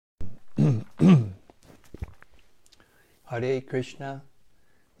Hare Krishna,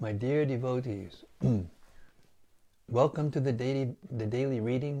 my dear devotees. Welcome to the daily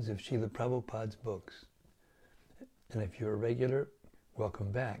readings of Srila Prabhupada's books. And if you're a regular,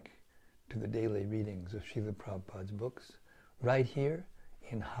 welcome back to the daily readings of Srila Prabhupada's books, right here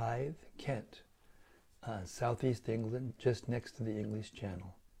in Hythe, Kent, southeast England, just next to the English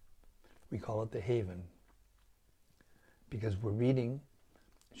Channel. We call it the Haven, because we're reading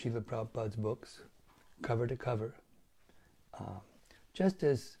Srila Prabhupada's books, cover to cover, just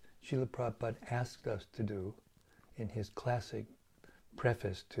as Srila Prabhupada asked us to do in his classic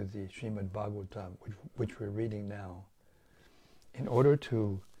preface to the Srimad Bhagavatam, which we're reading now, in order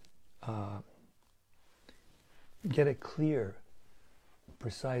to get a clear,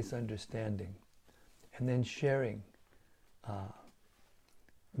 precise understanding, and then sharing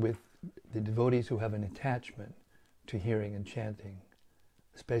with the devotees who have an attachment to hearing and chanting,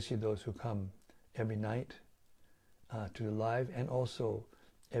 especially those who come every night to the live, and also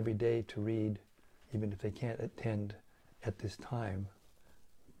every day to read, even if they can't attend at this time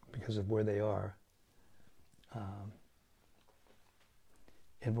because of where they are.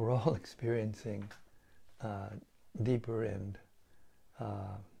 And we're all experiencing deeper and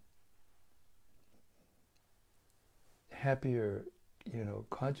happier,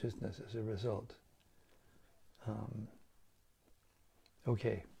 consciousness as a result.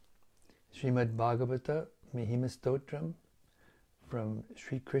 Okay, Srimad Bhagavata Mahima Stotram from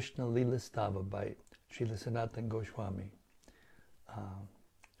Sri Krishna Lila Stava by Srila Sanatana Goswami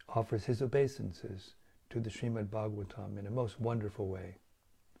offers his obeisances to the Srimad Bhagavatam in a most wonderful way.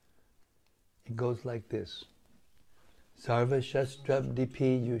 It goes like this: Sarva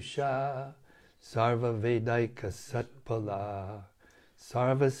Shastrabdipi Yusha Sarva Vedaika Satpala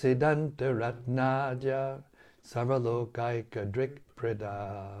Sarva Siddhanta Ratnaja Sarva Lokaika Drik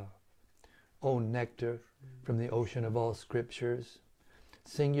Prada. O nectar from the ocean of all scriptures,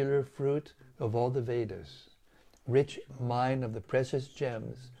 singular fruit of all the Vedas, rich mine of the precious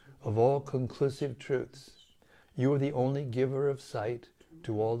gems of all conclusive truths, you are the only giver of sight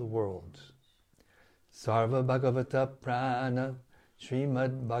to all the worlds. Sarva Bhagavata Prana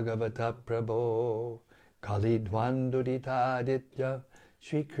Srimad Bhagavata Prabho Kali Dvandudita Aditya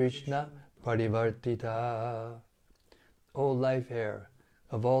Sri Krishna Parivartita. O life air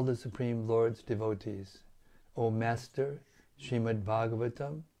of all the Supreme Lord's devotees, O Master, Srimad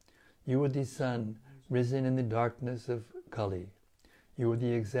Bhagavatam, you are the sun risen in the darkness of Kali. You are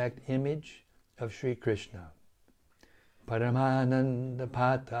the exact image of Sri Krishna. Paramananda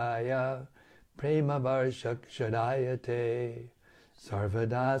Pataya Prema Varshakshadayate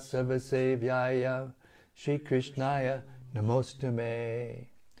Sarvada Sarvasevyaya Sri Krishnaya Namostume.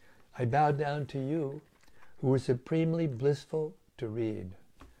 I bow down to you, who are supremely blissful to read.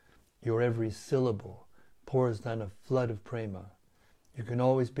 Your every syllable pours down a flood of prema. You can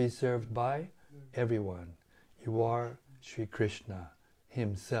always be served by everyone. You are Sri Krishna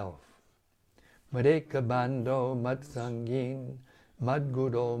himself. Madeka Bando Matsangin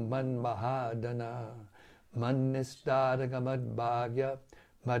Madguro Man Mahadana Man Nistadaga Mad Bhagya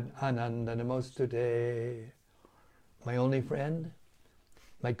Mad Ananda Namostute. My only friend,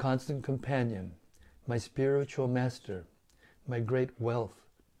 my constant companion, my spiritual master, my great wealth,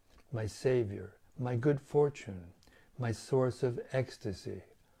 my savior, my good fortune, my source of ecstasy,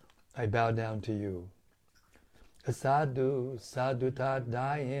 I bow down to you. Asadu saduta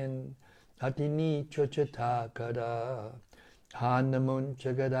dayin atini chochata kada hanamun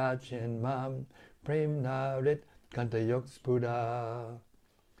chagadachin mam prem narit kantayok spuda.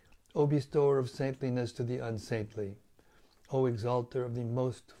 O bestower of saintliness to the unsaintly, O exalter of the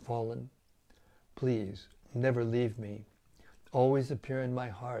most fallen, please never leave me. Always appear in my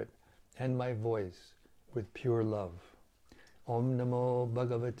heart and my voice with pure love. Om Namo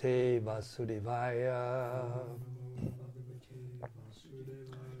Bhagavate Vasudevaya.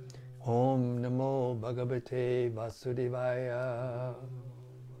 Om Namo Bhagavate Vasudevaya.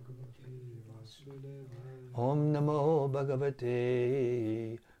 Om Namo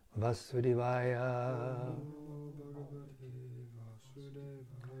Bhagavate Vasudevaya.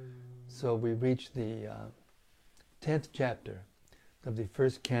 So we reach the 10th chapter of the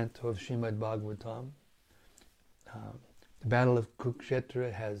first canto of Srimad Bhagavatam. The battle of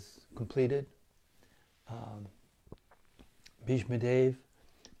Kurukshetra has completed. Bhishma Dev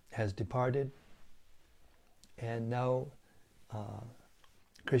has departed. And now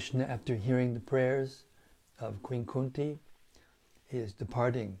Krishna, after hearing the prayers of Queen Kunti, is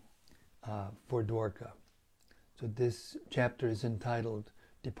departing for Dwarka. So this chapter is entitled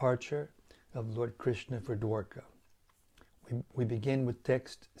Departure of Lord Krishna for Dwarka. We begin with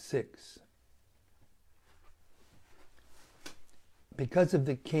text 6. Because of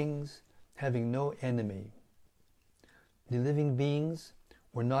the kings having no enemy, the living beings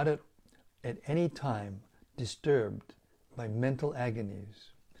were not at any time disturbed by mental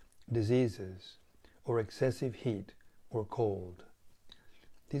agonies, diseases, or excessive heat or cold.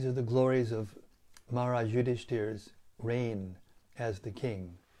 These are the glories of Maharaj Yudhishthira's reign as the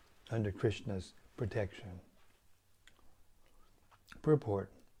king under Krishna's protection. Purport: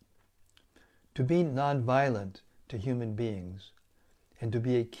 to be non-violent to human beings and to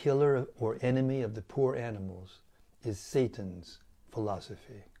be a killer or enemy of the poor animals is Satan's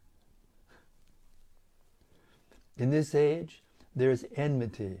philosophy. In this age, there is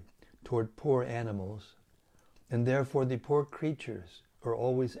enmity toward poor animals, and therefore the poor creatures are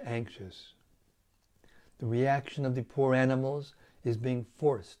always anxious. The reaction of the poor animals is being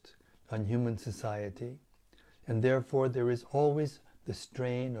forced on human society, and therefore there is always the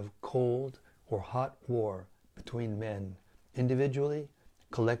strain of cold or hot war between men, individually,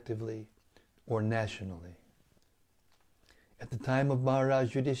 collectively, or nationally. At the time of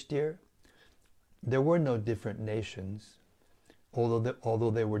Maharaj Yudhishthira, there were no different nations,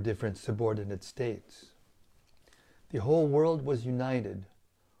 although there were different subordinate states. The whole world was united,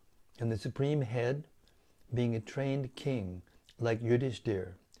 and the supreme head, being a trained king like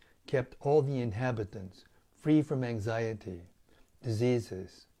Yudhishthira, kept all the inhabitants free from anxiety,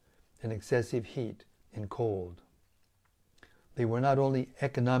 diseases, and excessive heat and cold. They were not only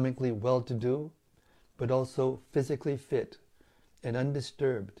economically well-to-do, but also physically fit and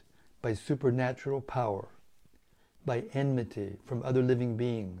undisturbed by supernatural power, by enmity from other living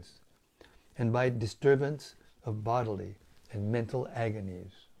beings, and by disturbance of bodily and mental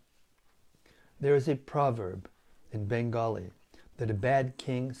agonies. There is a proverb in Bengali that a bad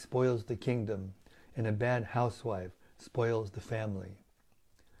king spoils the kingdom and a bad housewife spoils the family.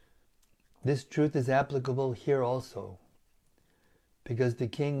 This truth is applicable here also, because the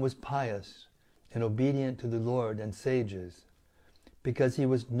king was pious and obedient to the Lord and sages, because he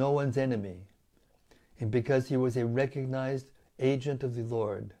was no one's enemy, and because he was a recognized agent of the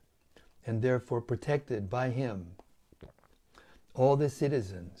Lord, and therefore protected by him. All the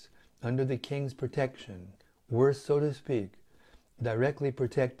citizens under the king's protection were, so to speak, directly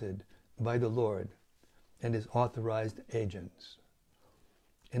protected by the Lord and his authorized agents.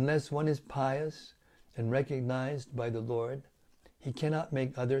 Unless one is pious and recognized by the Lord, he cannot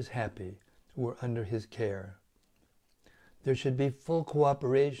make others happy who are under his care. There should be full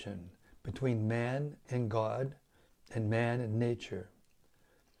cooperation between man and God and man and nature.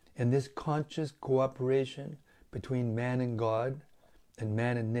 And this conscious cooperation between man and God and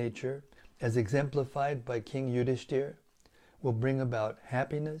man and nature, as exemplified by King Yudhishthira, will bring about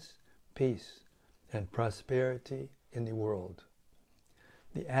happiness, peace, and prosperity in the world.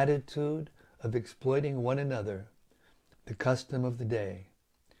 The attitude of exploiting one another, the custom of the day,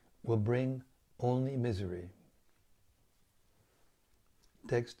 will bring only misery.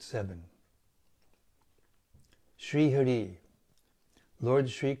 Text 7. Sri Hari, Lord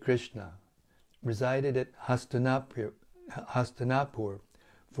Sri Krishna, resided at Hastinapur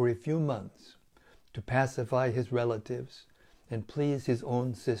for a few months to pacify his relatives and please his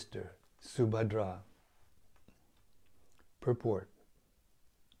own sister, Subhadra. Purport: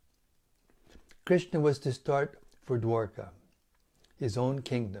 Krishna was to start for Dwarka, his own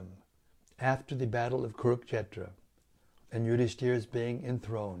kingdom, after the battle of Kurukshetra and Yudhishthira's being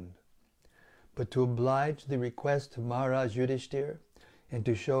enthroned. But to oblige the request of Maharaj Yudhishthira and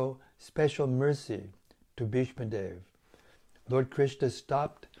to show special mercy to Bhishmadev, Lord Krishna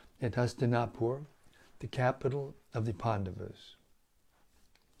stopped at Hastinapur, the capital of the Pandavas.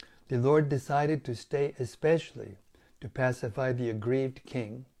 The Lord decided to stay especially to pacify the aggrieved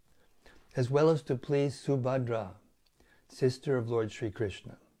king, as well as to please Subhadra, sister of Lord Sri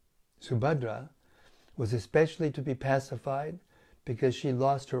Krishna. Subhadra was especially to be pacified because she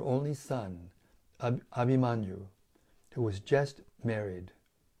lost her only son, Abhimanyu, who was just married.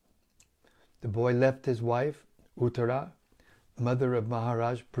 The boy left his wife, Uttara, mother of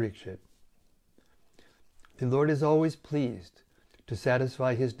Maharaj Parikshit. The Lord is always pleased to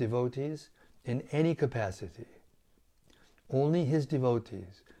satisfy his devotees in any capacity. Only his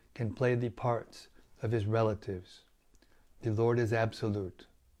devotees can play the parts of his relatives. The Lord is absolute.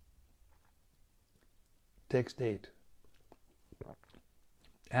 Text 8.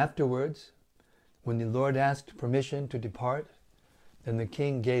 Afterwards, when the Lord asked permission to depart, and the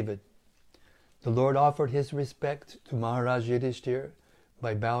king gave it, the Lord offered his respect to Maharaj Yudhishthira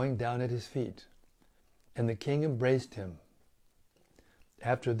by bowing down at his feet, and the king embraced him.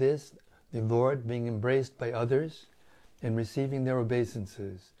 After this, the Lord, being embraced by others, and receiving their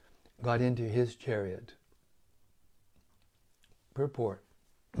obeisances, got into his chariot. Purport.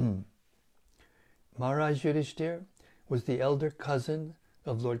 Maharaj Yudhishthir was the elder cousin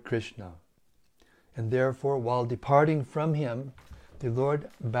of Lord Krishna, and therefore, while departing from him, the Lord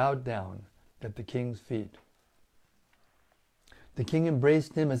bowed down at the king's feet. The king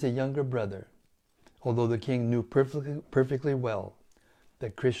embraced him as a younger brother, although the king knew perfectly well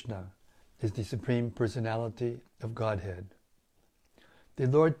that Krishna is the Supreme Personality of Godhead. The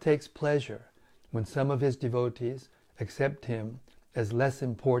Lord takes pleasure when some of his devotees accept him as less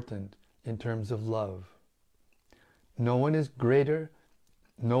important in terms of love. No one is greater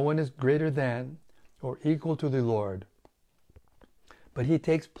than or equal to the Lord, but he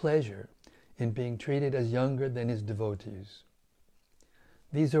takes pleasure in being treated as younger than his devotees.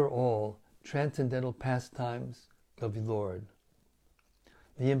 These are all transcendental pastimes of the Lord.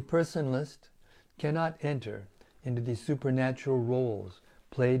 The impersonalist cannot enter into the supernatural roles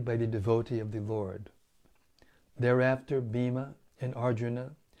played by the devotee of the Lord. Thereafter, Bhima and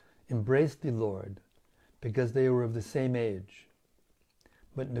Arjuna embraced the Lord because they were of the same age.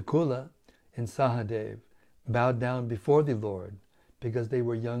 But Nakula and Sahadev bowed down before the Lord because they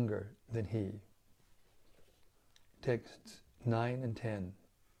were younger than he. Texts 9 and 10.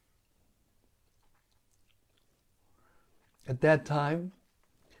 At that time,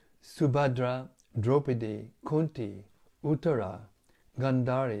 Subhadra, Draupadi, Kunti, Uttara,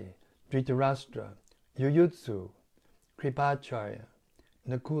 Gandhari, Dhritarashtra, Yuyutsu, Kripacharya,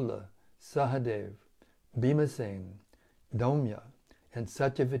 Nakula, Sahadev, Bhimasen, Daumya, and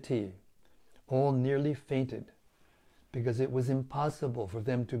Satyavati all nearly fainted because it was impossible for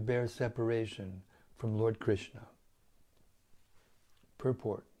them to bear separation from Lord Krishna.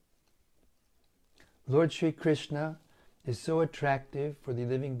 Purport. Lord Sri Krishna is so attractive for the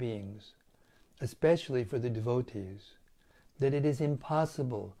living beings, especially for the devotees, that it is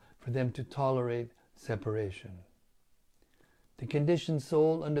impossible for them to tolerate separation. The conditioned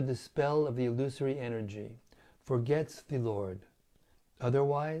soul under the spell of the illusory energy forgets the Lord.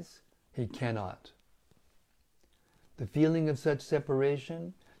 Otherwise, he cannot. The feeling of such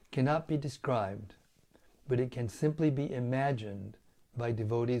separation cannot be described, but it can simply be imagined by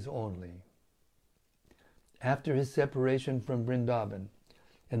devotees only. After his separation from Vrindavan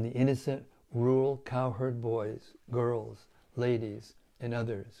and the innocent rural cowherd boys, girls, ladies, and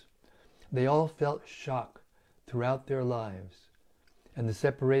others, they all felt shock throughout their lives, and the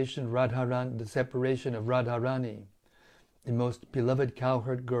separation of Radharani, the most beloved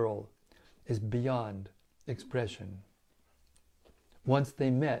cowherd girl, is beyond expression. Once they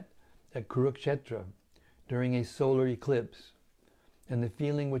met at Kurukshetra during a solar eclipse, and the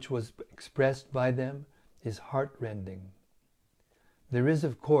feeling which was expressed by them is heart-rending. There is,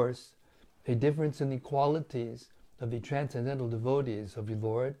 of course, a difference in the qualities of the transcendental devotees of the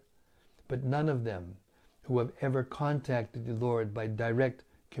Lord, but none of them who have ever contacted the Lord by direct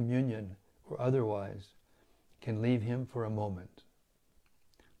communion or otherwise can leave him for a moment.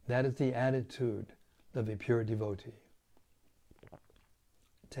 That is the attitude of a pure devotee.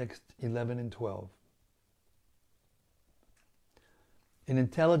 Text 11 and 12. An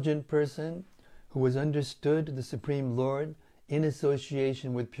intelligent person who has understood the Supreme Lord in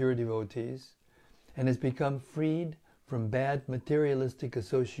association with pure devotees and has become freed from bad materialistic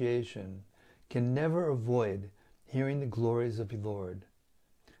association can never avoid hearing the glories of the Lord,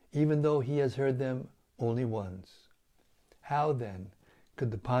 even though he has heard them only once. How then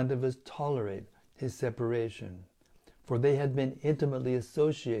could the Pandavas tolerate his separation? For they had been intimately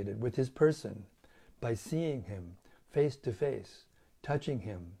associated with his person by seeing him face to face, touching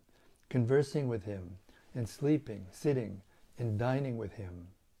him, conversing with him, and sleeping, sitting, and dining with him.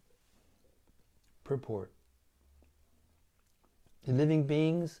 Purport. The living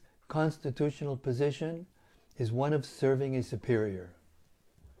being's constitutional position is one of serving a superior.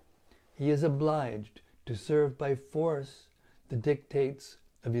 He is obliged to serve by force the dictates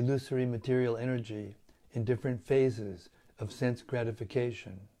of illusory material energy in different phases of sense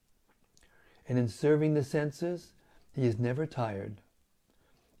gratification. And in serving the senses, he is never tired.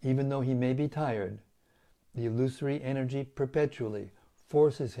 Even though he may be tired, the illusory energy perpetually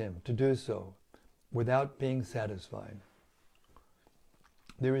forces him to do so without being satisfied.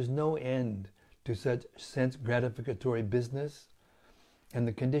 There is no end to such sense gratificatory business, and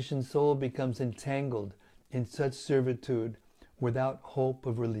the conditioned soul becomes entangled in such servitude without hope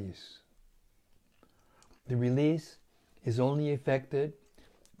of release. The release is only effected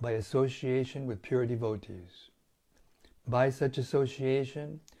by association with pure devotees. By such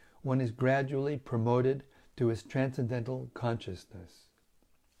association, one is gradually promoted to his transcendental consciousness.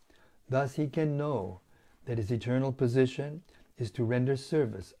 Thus he can know that his eternal position is to render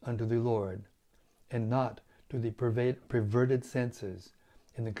service unto the Lord, and not to the perverted senses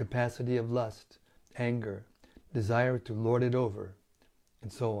in the capacity of lust, anger, desire to lord it over,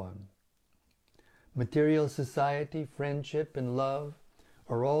 and so on. Material society, friendship, and love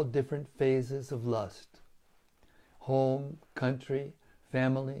are all different phases of lust. Home, country,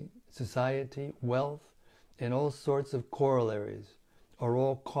 family, society, wealth, and all sorts of corollaries are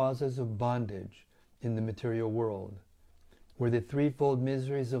all causes of bondage in the material world, where the threefold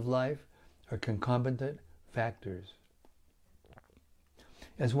miseries of life are concomitant factors.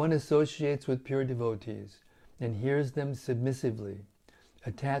 As one associates with pure devotees and hears them submissively,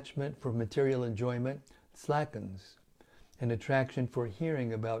 attachment for material enjoyment slackens, and attraction for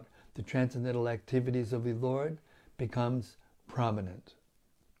hearing about the transcendental activities of the Lord becomes prominent.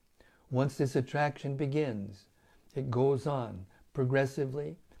 Once this attraction begins, it goes on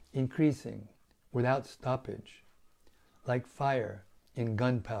progressively increasing without stoppage, like fire in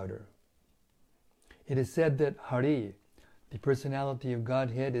gunpowder. It is said that Hari, the personality of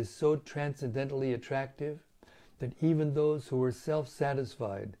Godhead, is so transcendently attractive that even those who are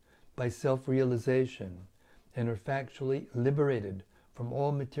self-satisfied by self-realization and are factually liberated from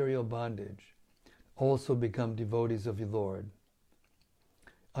all material bondage also become devotees of the Lord.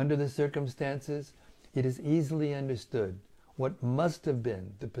 Under the circumstances, it is easily understood what must have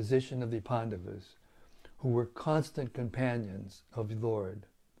been the position of the Pandavas, who were constant companions of the Lord.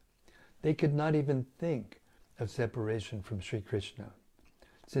 They could not even think of separation from Sri Krishna,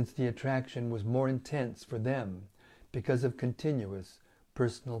 since the attraction was more intense for them because of continuous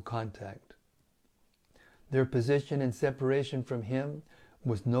personal contact. Their position in separation from him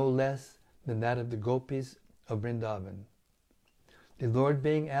was no less than that of the gopis of Vrindavan. The Lord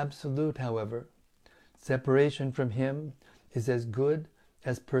being absolute, however, separation from him is as good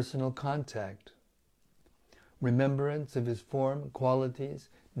as personal contact. Remembrance of his form, qualities,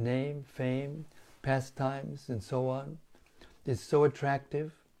 name, fame, pastimes, and so on is so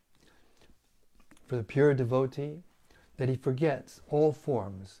attractive for the pure devotee that he forgets all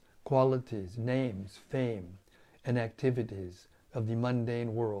forms, qualities, names, fame, and activities of the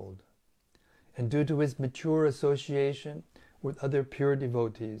mundane world. And due to his mature association with other pure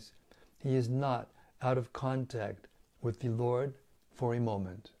devotees, he is not out of contact with the Lord for a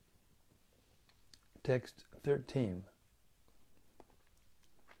moment. Text 13.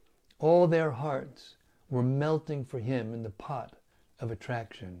 All their hearts were melting for him in the pot of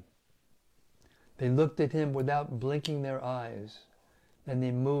attraction. They looked at him without blinking their eyes, and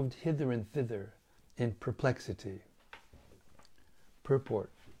they moved hither and thither in perplexity.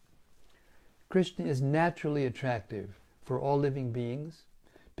 Purport. Krishna is naturally attractive for all living beings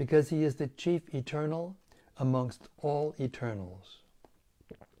because he is the chief eternal amongst all eternals.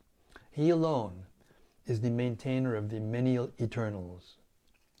 He alone is the maintainer of the many eternals.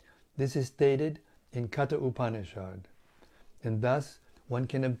 This is stated in Katha Upanishad, and thus one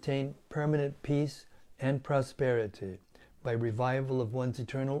can obtain permanent peace and prosperity by revival of one's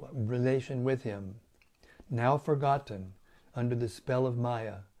eternal relation with him, now forgotten under the spell of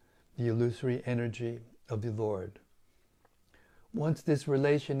Maya, the illusory energy of the Lord. Once this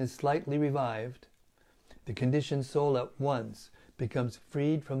relation is slightly revived, the conditioned soul at once becomes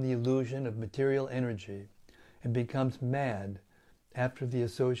freed from the illusion of material energy and becomes mad after the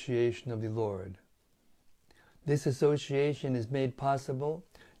association of the Lord. This association is made possible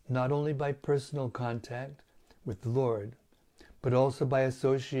not only by personal contact with the Lord, but also by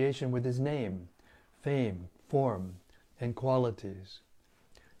association with his name, fame, form, and qualities.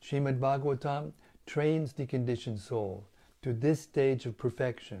 Srimad Bhagavatam trains the conditioned soul to this stage of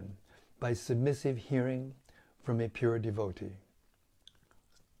perfection by submissive hearing from a pure devotee.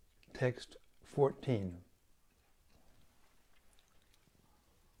 Text 14.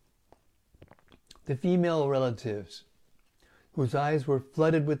 The female relatives, whose eyes were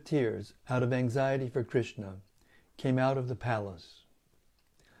flooded with tears out of anxiety for Krishna, came out of the palace.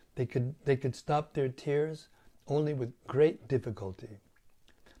 They could stop their tears only with great difficulty.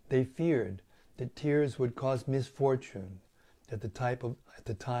 They feared that tears would cause misfortune at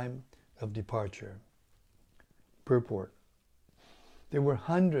the time of departure. Purport. There were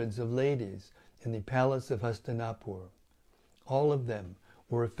hundreds of ladies in the palace of Hastinapur. All of them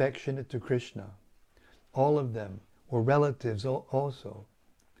were affectionate to Krishna. All of them were relatives also.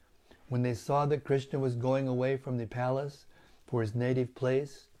 When they saw that Krishna was going away from the palace for his native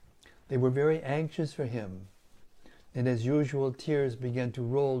place, they were very anxious for him, and as usual tears began to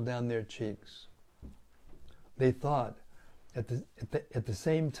roll down their cheeks. They thought at the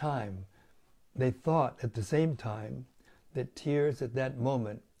same time that tears at that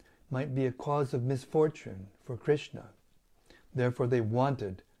moment might be a cause of misfortune for Krishna. Therefore they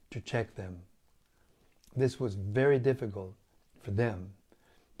wanted to check them. This was very difficult for them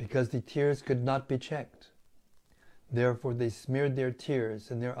because the tears could not be checked. Therefore they smeared their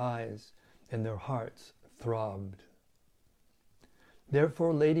tears in their eyes and their hearts throbbed.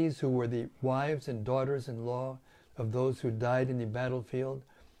 Therefore ladies who were the wives and daughters-in-law of those who died in the battlefield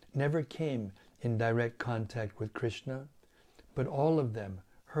never came in direct contact with Krishna, but all of them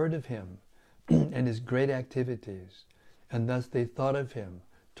heard of him and his great activities, and thus they thought of him,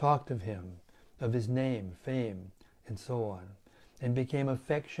 talked of him, of his name, fame, and so on, and became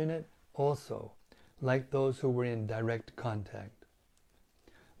affectionate also, like those who were in direct contact.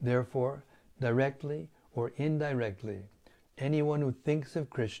 Therefore, directly or indirectly, anyone who thinks of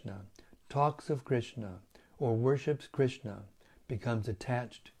Krishna, talks of Krishna, or worships Krishna becomes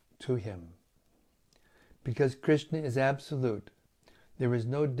attached to him. Because Krishna is absolute, there is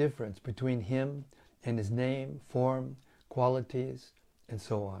no difference between him and his name, form, qualities, and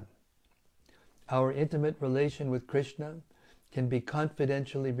so on. Our intimate relation with Krishna can be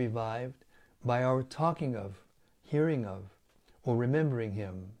confidentially revived by our talking of, hearing of, or remembering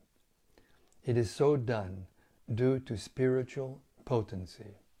him. It is so done due to spiritual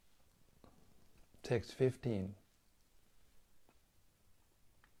potency. Text 15.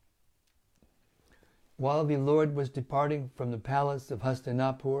 While the Lord was departing from the palace of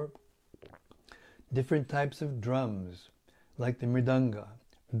Hastinapur, different types of drums, like the mridanga,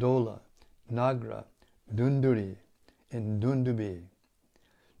 dola, nagra, dunduri, and dundubi,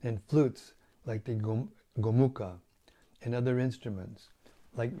 and flutes like the gomukha, and other instruments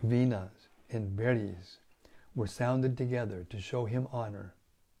like venas and beris, were sounded together to show him honor.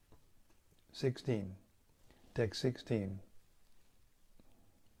 16. Text 16.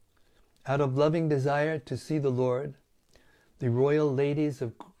 Out of loving desire to see the Lord, the royal ladies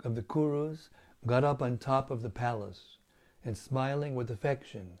of the Kurus got up on top of the palace, and smiling with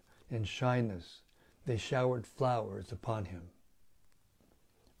affection and shyness, they showered flowers upon him.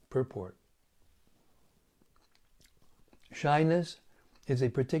 Purport. Shyness is a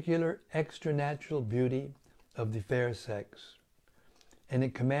particular extranatural beauty of the fair sex, and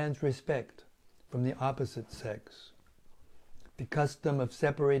it commands respect from the opposite sex. The custom of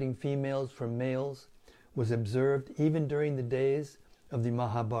separating females from males was observed even during the days of the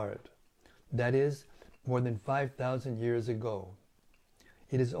Mahabharata, that is, more than 5,000 years ago.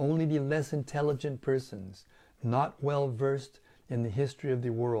 It is only the less intelligent persons, not well versed in the history of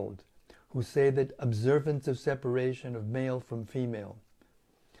the world, who say that observance of separation of male from female,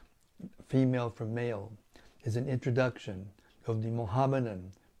 female from male, is an introduction of the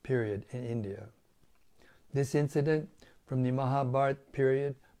Mohammedan period in India. This incident from the Mahabharata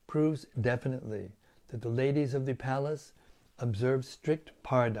period proves definitely that the ladies of the palace observed strict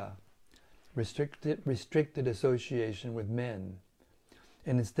parda, restricted association with men,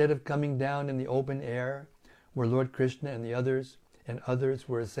 and instead of coming down in the open air, where Lord Krishna and others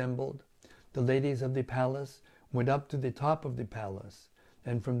were assembled, the ladies of the palace went up to the top of the palace,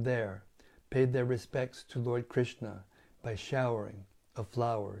 and from there paid their respects to Lord Krishna by showering of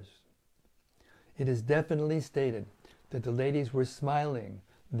flowers. It is definitely stated that the ladies were smiling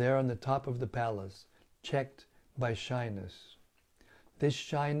there on the top of the palace, checked by shyness. This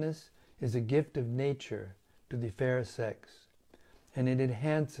shyness is a gift of nature to the fair sex, and it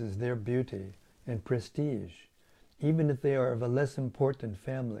enhances their beauty and prestige, even if they are of a less important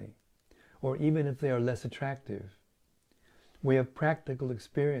family, or even if they are less attractive. We have practical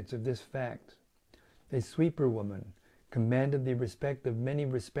experience of this fact. A sweeper woman commanded the respect of many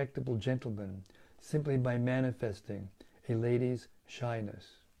respectable gentlemen simply by manifesting a lady's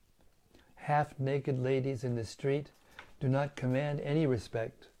shyness. Half-naked ladies in the street do not command any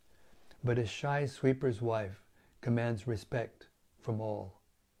respect, but a shy sweeper's wife commands respect from all.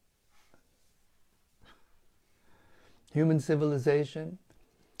 Human civilization,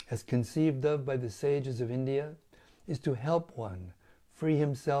 as conceived of by the sages of India, is to help one free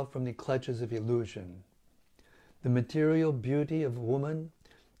himself from the clutches of illusion. The material beauty of woman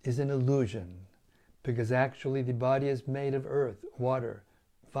is an illusion, because actually the body is made of earth, water,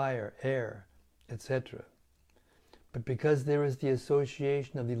 fire, air, etc. But because there is the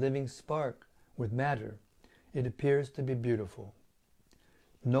association of the living spark with matter, it appears to be beautiful.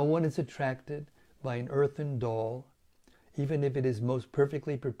 No one is attracted by an earthen doll, even if it is most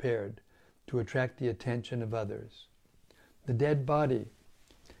perfectly prepared to attract the attention of others. The dead body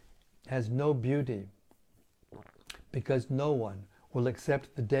has no beauty because no one will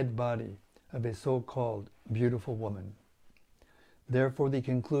accept the dead body of a so-called beautiful woman. Therefore, the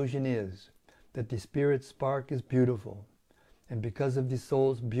conclusion is that the spirit spark is beautiful, and because of the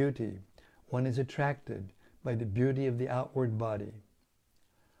soul's beauty, one is attracted by the beauty of the outward body.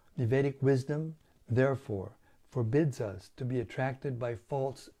 The Vedic wisdom, therefore, forbids us to be attracted by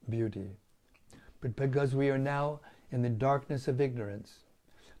false beauty. But because we are now in the darkness of ignorance,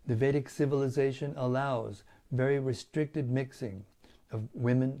 the Vedic civilization allows very restricted mixing of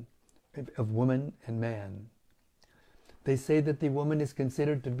woman and man. They say that the woman is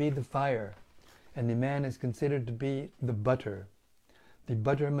considered to be the fire, and the man is considered to be the butter. The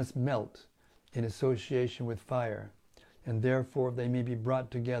butter must melt in association with fire, and therefore they may be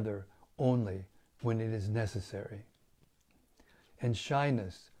brought together only when it is necessary. And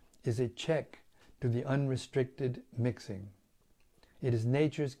shyness is a check to the unrestricted mixing. It is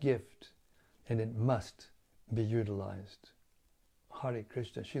nature's gift, and it must be utilized. Hare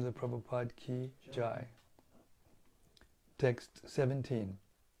Krishna. Srila Prabhupada Ki Jai. Text 17.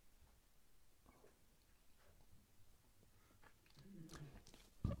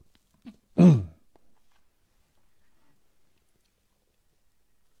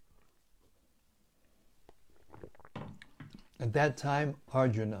 At that time,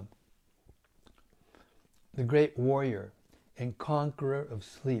 Arjuna, the great warrior and conqueror of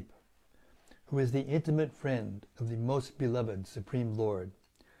sleep, who is the intimate friend of the most beloved Supreme Lord,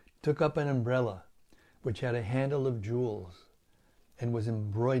 took up an umbrella which had a handle of jewels and was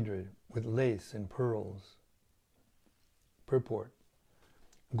embroidered with lace and pearls. Purport: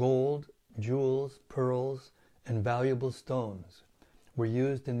 gold, jewels, pearls, and valuable stones were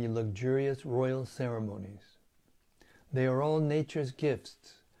used in the luxurious royal ceremonies. They are all nature's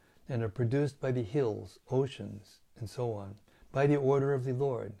gifts and are produced by the hills, oceans, and so on, by the order of the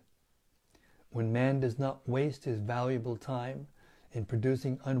Lord. When man does not waste his valuable time in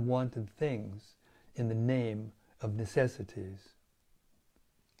producing unwanted things in the name of necessities.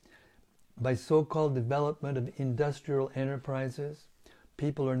 By so-called development of industrial enterprises,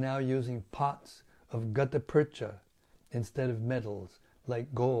 people are now using pots of gata-purcha instead of metals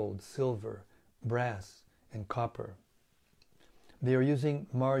like gold, silver, brass, and copper. They are using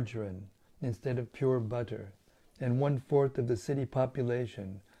margarine instead of pure butter, and 1/4 of the city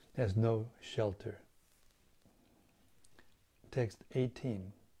population has no shelter. Text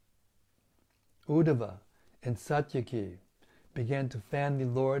 18. Uddhava and Satyaki began to fan the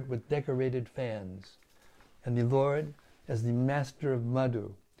Lord with decorated fans, and the Lord, as the master of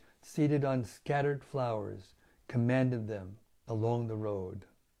Madhu, seated on scattered flowers, commanded them along the road.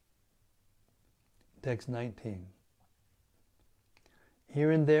 Text 19.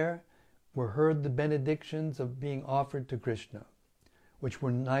 Here and there were heard the benedictions of being offered to Krishna, which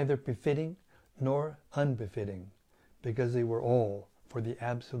were neither befitting nor unbefitting, because they were all for the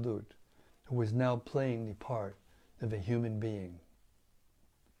Absolute, who was now playing the part of a human being.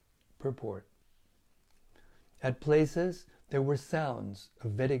 Purport: at places there were sounds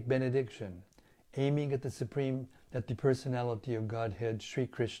of Vedic benediction, aiming at the personality of Godhead, Sri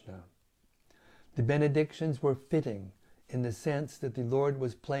Krishna. The benedictions were fitting in the sense that the Lord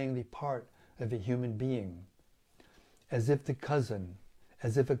was playing the part of a human being, as if a cousin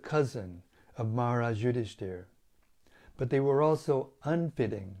of Maharaj Yudhishthir. But they were also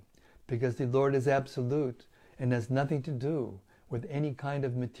unfitting, because the Lord is absolute and has nothing to do with any kind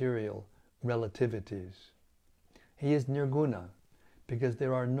of material relativities. He is nirguna, because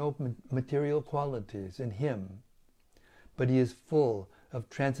there are no material qualities in him, but he is full of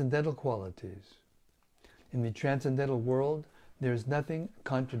transcendental qualities. In the transcendental world, there is nothing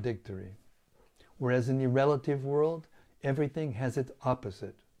contradictory, whereas in the relative world, everything has its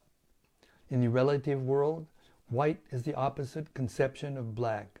opposite. In the relative world, white is the opposite conception of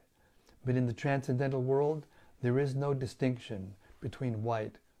black, but in the transcendental world, there is no distinction between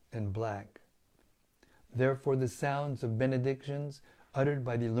white and black. Therefore, the sounds of benedictions uttered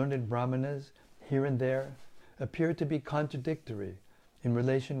by the learned brahmanas here and there appear to be contradictory in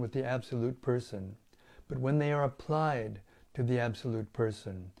relation with the Absolute Person, but when they are applied to the Absolute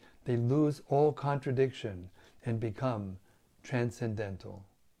Person, they lose all contradiction and become transcendental.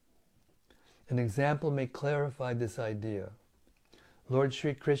 An example may clarify this idea. Lord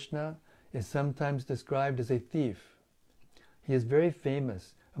Sri Krishna is sometimes described as a thief. He is very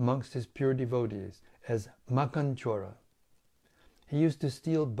famous amongst his pure devotees as Makanchora. He used to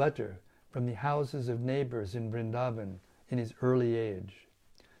steal butter from the houses of neighbors in Vrindavan in his early age.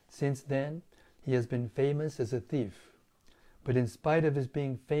 Since then, he has been famous as a thief. But in spite of his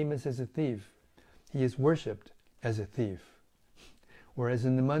being famous as a thief, he is worshipped as a thief. Whereas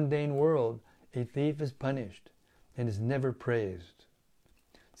in the mundane world, a thief is punished and is never praised.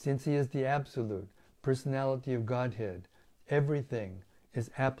 Since he is the Absolute Personality of Godhead, everything is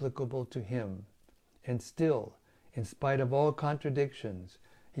applicable to him, and still In spite of all contradictions,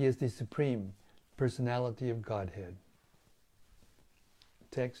 he is the Supreme Personality of Godhead.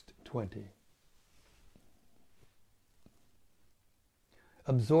 Text 20.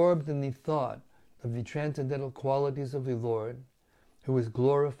 Absorbed in the thought of the transcendental qualities of the Lord, who is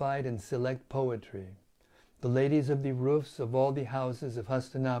glorified in select poetry, the ladies of the roofs of all the houses of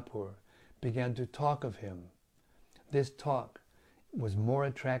Hastinapur began to talk of him. This talk was more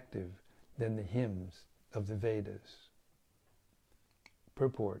attractive than the hymns of the Vedas.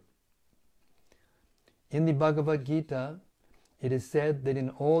 Purport. In the Bhagavad Gita, it is said that in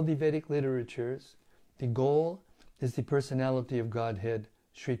all the Vedic literatures, the goal is the personality of Godhead,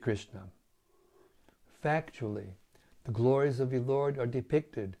 Sri Krishna. Factually, the glories of the Lord are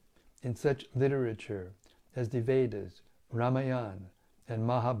depicted in such literature as the Vedas, Ramayana, and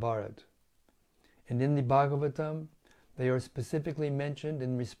Mahabharata. And in the Bhagavatam, they are specifically mentioned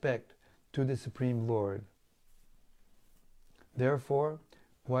in respect to the Supreme Lord. Therefore,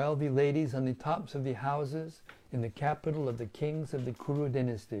 while the ladies on the tops of the houses in the capital of the kings of the Kuru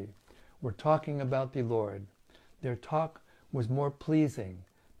dynasty were talking about the Lord, their talk was more pleasing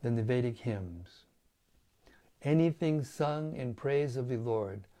than the Vedic hymns. Anything sung in praise of the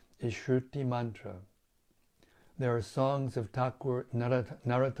Lord is Shruti mantra. There are songs of Thakur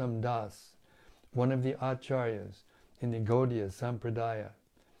Narottam Das, one of the acharyas in the Gaudiya Sampradaya,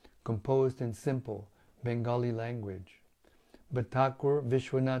 composed in simple Bengali language. But Thakur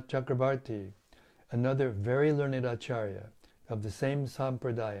Vishwanath Chakrabarti, another very learned acharya of the same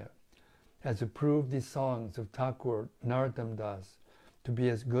Sampradaya, has approved the songs of Thakur Narottam Das to be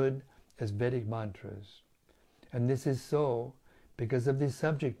as good as Vedic mantras. And this is so because of the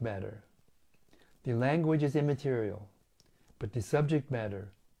subject matter. The language is immaterial, but the subject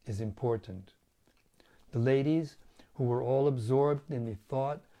matter is important. The ladies, who were all absorbed in the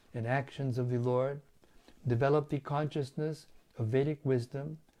thought and actions of the Lord, developed the consciousness of Vedic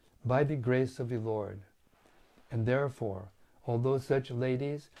wisdom by the grace of the Lord. And therefore, although such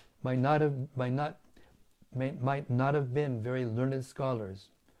ladies might not have been very learned scholars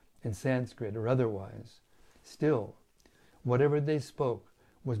in Sanskrit or otherwise, still, whatever they spoke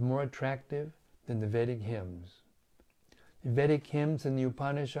was more attractive than the Vedic hymns. The Vedic hymns and the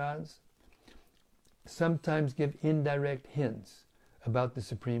Upanishads sometimes give indirect hints about the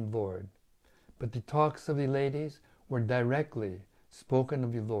Supreme Lord, but the talks of the ladies were directly spoken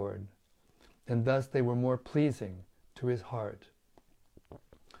of the Lord, and thus they were more pleasing to his heart.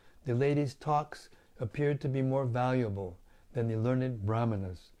 The ladies' talks appeared to be more valuable than the learned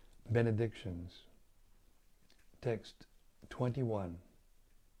Brahmanas' benedictions. Text 21.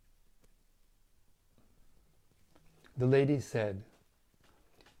 The lady said,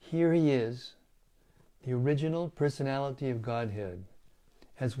 "Here he is, the original personality of Godhead,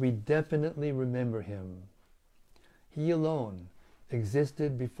 as we definitely remember him. He alone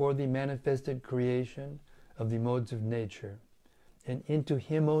existed before the manifested creation of the modes of nature, and into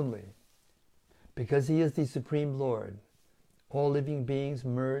him only, because he is the Supreme Lord, all living beings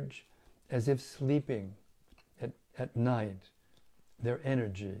merge as if sleeping at night, their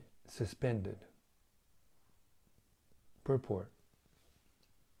energy suspended." Purport.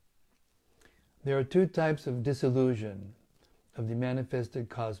 There are two types of dissolution of the manifested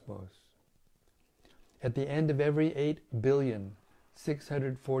cosmos. At the end of every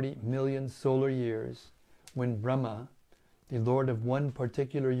 8,640,000,000 solar years, when Brahma, the Lord of one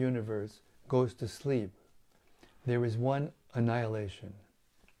particular universe, goes to sleep, there is one annihilation.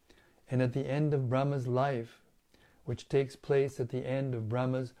 And at the end of Brahma's life, which takes place at the end of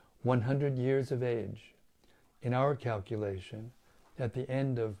Brahma's 100 years of age, in our calculation, at the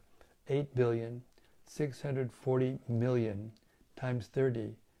end of 8,640,000,000 times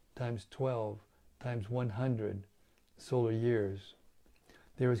 30 times 12 times 100 solar years,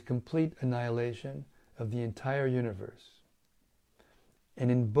 there is complete annihilation of the entire universe.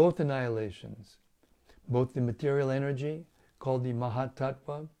 And in both annihilations, both the material energy, called the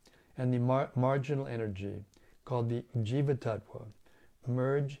Mahatattva, and the marginal energy, called the Jiva-tattva,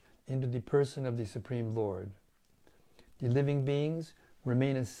 merge into the person of the Supreme Lord. The living beings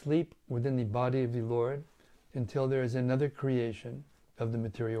remain asleep within the body of the Lord until there is another creation of the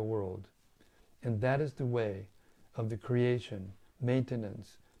material world. And that is the way of the creation,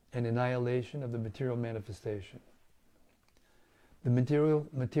 maintenance, and annihilation of the material manifestation. The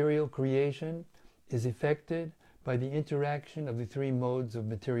material creation is effected by the interaction of the three modes of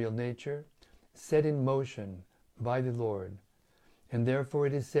material nature set in motion by the Lord. And therefore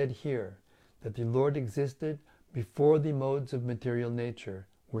it is said here that the Lord existed before the modes of material nature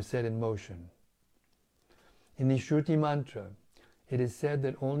were set in motion. In the Shruti mantra, it is said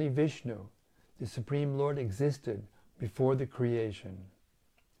that only Vishnu, the Supreme Lord existed before the creation,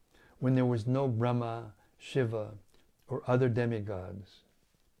 when there was no Brahma, Shiva, or other demigods.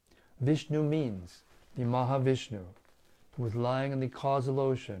 Vishnu means the Mahavishnu, who was lying in the causal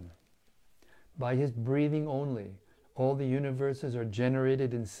ocean. By his breathing only, all the universes are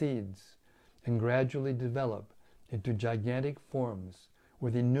generated in seeds and gradually develop into gigantic forms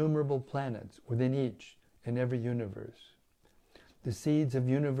with innumerable planets within each and every universe. The seeds of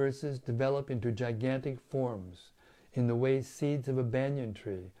universes develop into gigantic forms in the way seeds of a banyan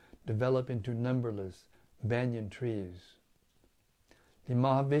tree develop into numberless banyan trees. The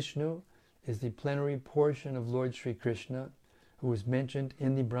Mahavishnu is the plenary portion of Lord Sri Krishna, who is mentioned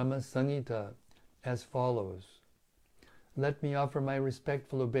in the Brahma Samhita as follows. Let me offer my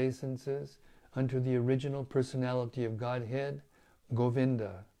respectful obeisances unto the original personality of Godhead,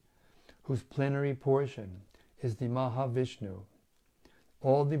 Govinda, whose plenary portion is the Mahavishnu.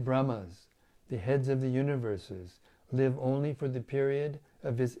 All the Brahmas, the heads of the universes, live only for the period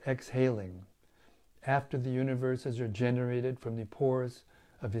of his exhaling, after the universes are generated from the pores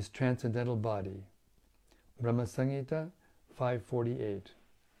of his transcendental body. Brahma Samhita 548.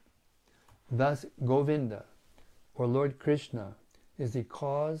 Thus Govinda, or Lord Krishna, is the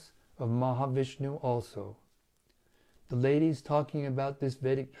cause of Mahavishnu also. The ladies talking about this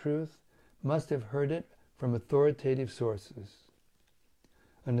Vedic truth must have heard it from authoritative sources.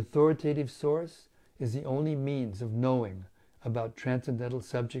 An authoritative source is the only means of knowing about transcendental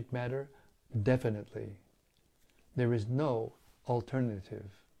subject matter definitely. There is no alternative.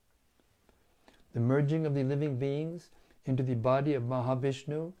 The merging of the living beings into the body of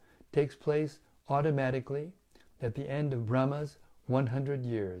Mahavishnu takes place automatically at the end of Brahma's 100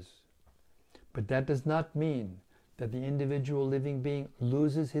 years. But that does not mean that the individual living being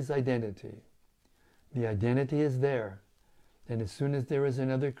loses his identity. The identity is there, and as soon as there is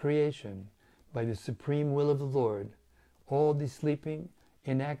another creation, by the supreme will of the Lord, all the sleeping,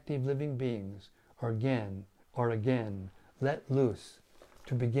 inactive living beings are again let loose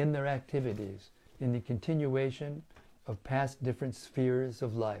to begin their activities in the continuation of past different spheres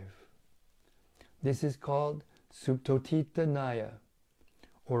of life. This is called Suptotita Naya,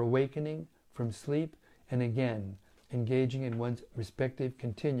 or awakening from sleep and again engaging in one's respective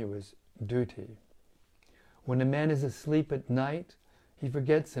continuous duty. When a man is asleep at night, he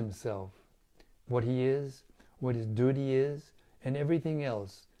forgets himself, what he is, what his duty is, and everything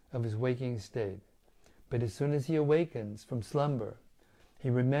else of his waking state. But as soon as he awakens from slumber, he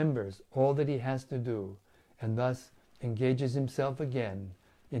remembers all that he has to do, and thus engages himself again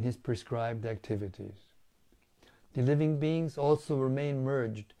in his prescribed activities. The living beings also remain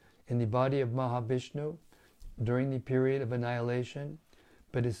merged in the body of Mahavishnu during the period of annihilation,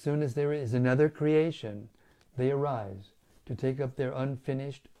 but as soon as there is another creation, they arise to take up their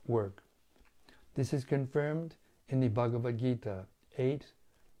unfinished work. This is confirmed in the Bhagavad Gita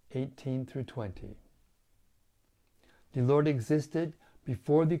 8:18 through 20. The Lord existed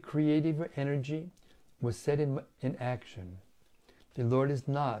before the creative energy was set in action. The Lord is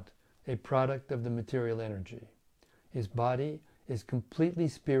not a product of the material energy. His body is completely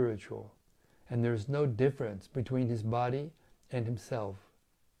spiritual, and there is no difference between his body and himself.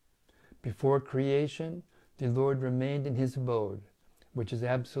 Before creation, the Lord remained in his abode, which is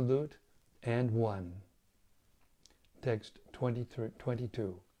absolute and one. Text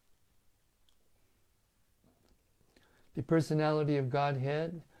 22. The personality of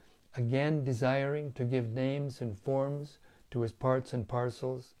Godhead, again desiring to give names and forms to his parts and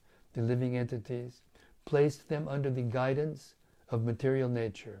parcels, the living entities, placed them under the guidance of material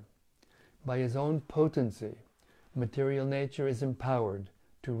nature. By his own potency, material nature is empowered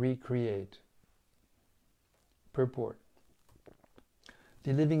to recreate. Purport.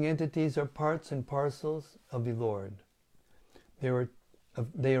 The living entities are parts and parcels of the Lord. They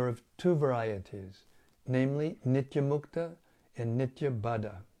are of two varieties, namely Nityamukta and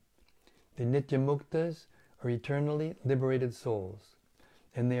Nityabada. The Nityamuktas are eternally liberated souls,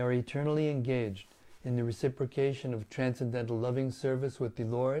 and they are eternally engaged in the reciprocation of transcendental loving service with the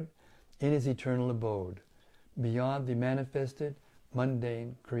Lord in his eternal abode, beyond the manifested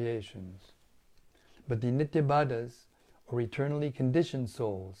mundane creations. But the Nityabadas, or eternally conditioned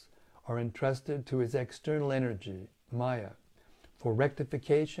souls, are entrusted to his external energy, Maya, for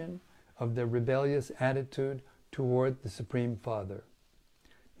rectification of their rebellious attitude toward the Supreme Father.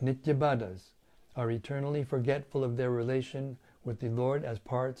 Nityabadas are eternally forgetful of their relation with the Lord as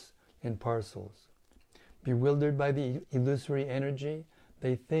parts and parcels. Bewildered by the illusory energy,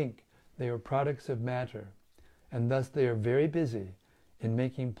 they think they are products of matter, and thus they are very busy in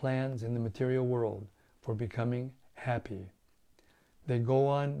making plans in the material world for becoming happy. They go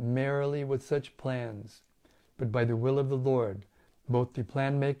on merrily with such plans, but by the will of the Lord, both the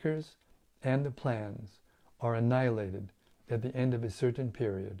plan makers and the plans are annihilated at the end of a certain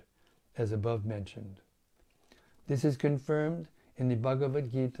period, as above mentioned. This is confirmed in the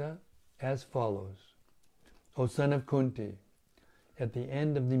Bhagavad Gita as follows. O son of Kunti, at the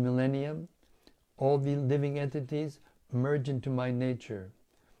end of the millennium, all the living entities merge into my nature,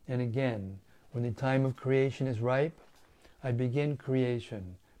 and again, when the time of creation is ripe, I begin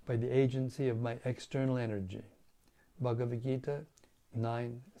creation by the agency of my external energy. Bhagavad Gita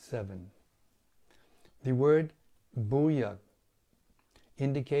 9:7. The word bhuya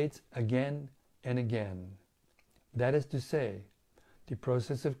indicates again and again. That is to say, the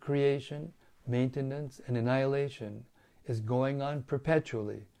process of creation, maintenance, and annihilation is going on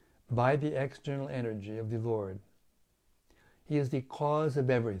perpetually by the external energy of the Lord. He is the cause of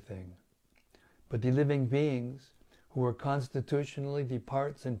everything. But the living beings, who are constitutionally the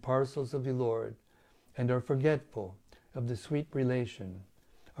parts and parcels of the Lord, and are forgetful of the sweet relation,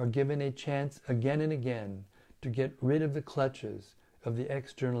 are given a chance again and again to get rid of the clutches of the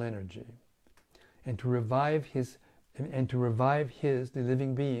external energy, and to revive his, the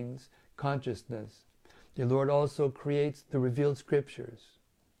living beings, consciousness. The Lord also creates the revealed scriptures.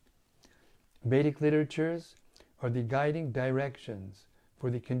 Vedic literatures are the guiding directions for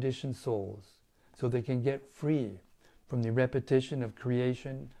the conditioned souls, so they can get free from the repetition of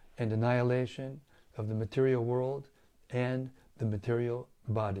creation and annihilation of the material world and the material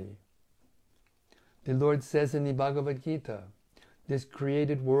body. The Lord says in the Bhagavad Gita, this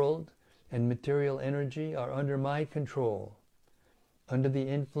created world and material energy are under my control. Under the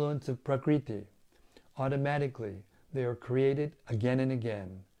influence of Prakriti, automatically they are created again and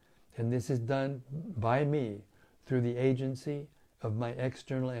again, and this is done by me through the agency of my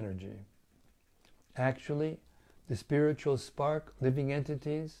external energy. Actually, the spiritual spark living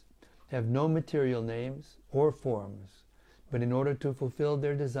entities have no material names or forms, but in order to fulfill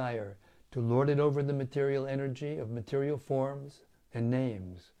their desire to lord it over the material energy of material forms and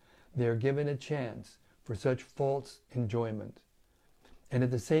names, they are given a chance for such false enjoyment. And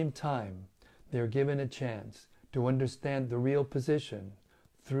at the same time, they are given a chance to understand the real position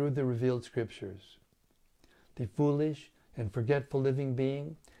through the revealed scriptures. The foolish and forgetful living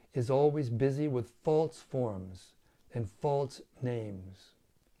being is always busy with false forms and false names.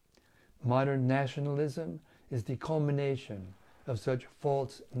 Modern nationalism is the culmination of such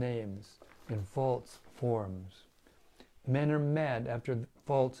false names and false forms. Men are mad after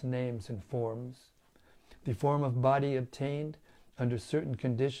false names and forms. The form of body obtained under certain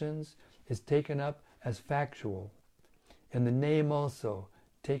conditions is taken up as factual, and the name also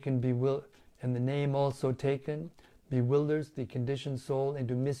taken bewilders the conditioned soul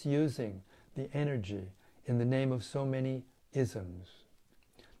into misusing the energy in the name of so many isms.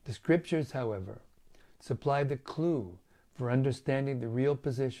 The scriptures, however, supply the clue for understanding the real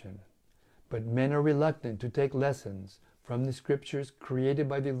position, but men are reluctant to take lessons from the scriptures created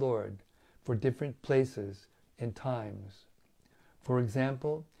by the Lord for different places and times. For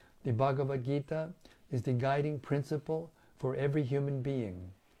example, the Bhagavad Gita is the guiding principle for every human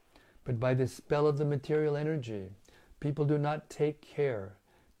being, but by the spell of the material energy, people do not take care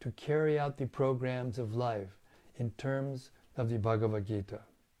to carry out the programs of life in terms of the Bhagavad Gita.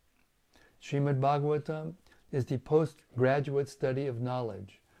 Srimad Bhagavatam is the postgraduate study of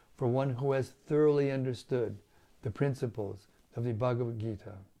knowledge for one who has thoroughly understood the principles of the Bhagavad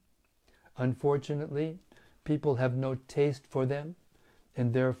Gita. Unfortunately, people have no taste for them,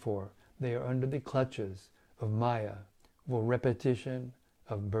 and therefore they are under the clutches of Maya, or repetition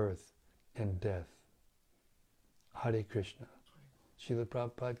of birth and death. Hare Krishna. Srila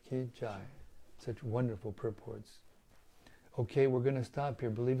Prabhupada ki jai. Such wonderful purports. Okay, we're going to stop here.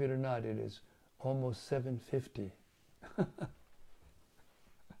 Believe it or not, it is almost 7:50.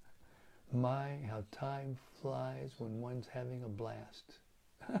 My, how time flies when one's having a blast.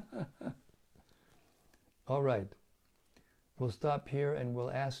 All right. We'll stop here and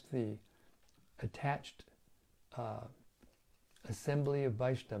we'll ask the attached assembly of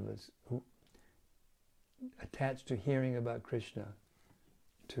Vaishnavas who attached to hearing about Krishna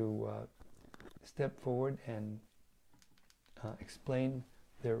to step forward and explain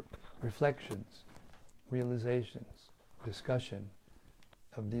their reflections, realizations, discussion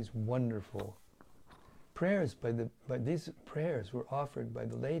of these wonderful prayers. These prayers were offered by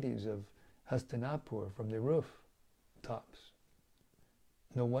the ladies of Hastinapur from the rooftops.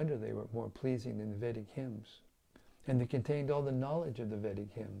 No wonder they were more pleasing than the Vedic hymns. And they contained all the knowledge of the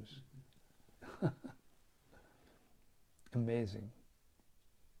Vedic hymns. Amazing.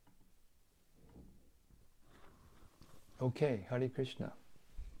 Okay, Hare Krishna.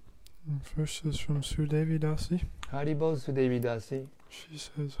 First is from Sudevi Dasi. Haribol Sudevi Dasi. She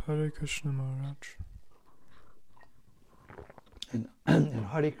says, Hare Krishna Maharaj. And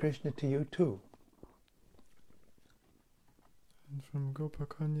Hare Krishna to you too. And from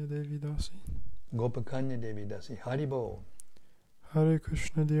Gopakanya Devi Dasi. Gopakanya Devi Dasi. Haribol. Hare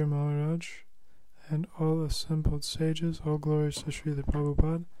Krishna, dear Maharaj, and all assembled sages, all glories to Srila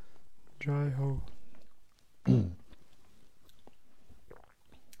Prabhupada. Jai Ho.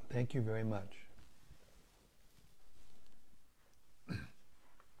 Thank you very much.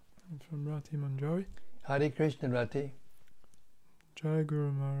 And from Rati Manjari. Hare Krishna Rati. Jai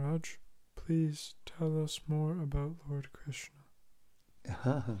Guru Maharaj, please tell us more about Lord Krishna.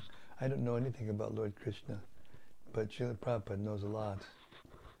 I don't know anything about Lord Krishna, but Srila Prabhupada knows a lot.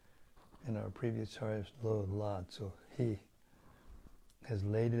 And our previous Acharyas know a lot, so he has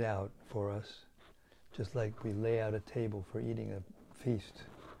laid it out for us, just like we lay out a table for eating a feast.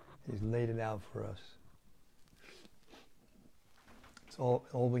 He's laid it out for us. It's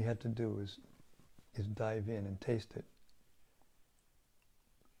all we have to do is dive in and taste it.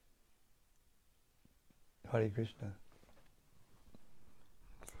 Hare Krishna.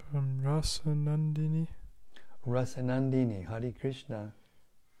 From Rasanandini. Rasanandini, Hare Krishna.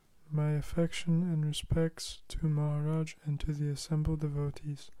 My affection and respects to Maharaj and to the assembled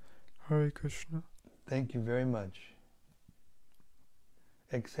devotees. Hare Krishna. Thank you very much.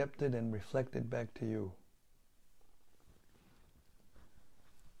 Accepted and reflected back to you.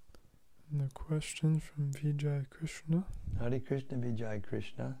 And the question from Vijay Krishna. Hare Krishna, Vijay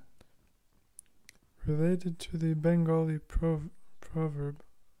Krishna. Related to the Bengali proverb,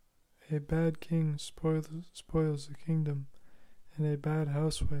 a bad king spoils the kingdom, and a bad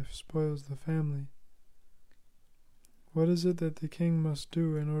housewife spoils the family. What is it that the king must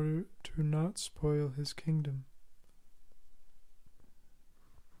do in order to not spoil his kingdom?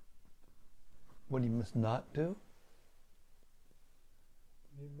 What he must not do?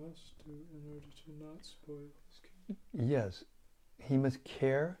 He must do in order to not spoil his kingdom. Yes, he must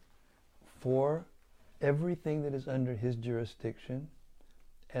care for everything that is under his jurisdiction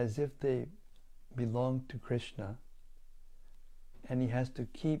as if they belong to Krishna, and he has to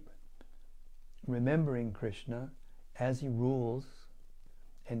keep remembering Krishna as he rules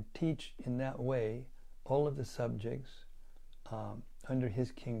and teach in that way all of the subjects under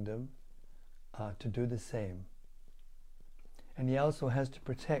his kingdom to do the same. And he also has to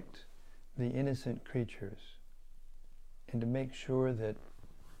protect the innocent creatures and to make sure that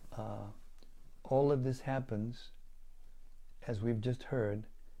all of this happens, as we've just heard.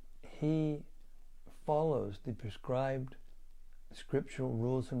 He follows the prescribed scriptural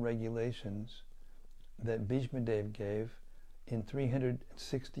rules and regulations that Bhishma Dev gave in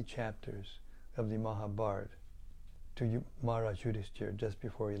 360 chapters of the Mahabharata to Maharaj Yudhishthira just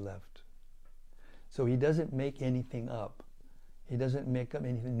before he left. So he doesn't make anything up. He doesn't make up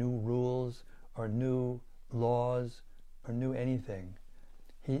any new rules or new laws or new anything.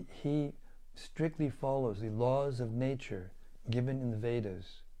 He strictly follows the laws of nature given in the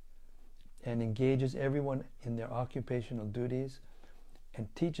Vedas and engages everyone in their occupational duties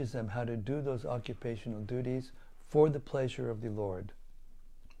and teaches them how to do those occupational duties for the pleasure of the Lord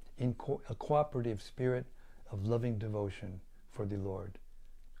in a cooperative spirit of loving devotion for the Lord.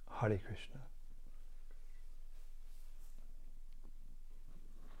 Hare Krishna.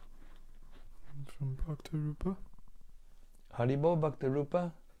 From Bhaktarupa. Haribo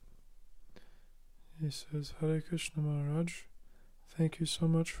Bhaktarupa. He says, Hare Krishna Maharaj, thank you so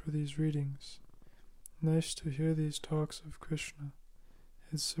much for these readings. Nice to hear these talks of Krishna.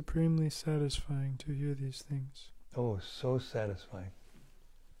 It's supremely satisfying to hear these things. Oh, so satisfying.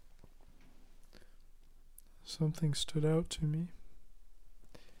 Something stood out to me.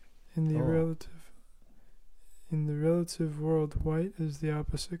 In the relative world, white is the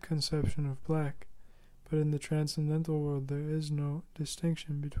opposite conception of black, but in the transcendental world there is no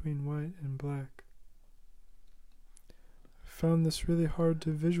distinction between white and black. I found this really hard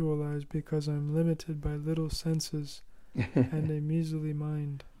to visualize because I'm limited by little senses and a measly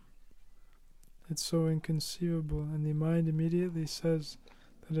mind. It's so inconceivable, and the mind immediately says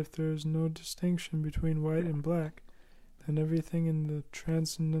that if there is no distinction between white and black, then everything in the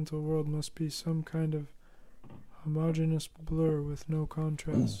transcendental world must be some kind of homogeneous blur with no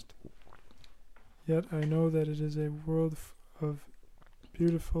contrast. Yet I know that it is a world of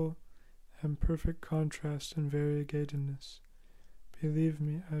beautiful and perfect contrast and variegatedness. Believe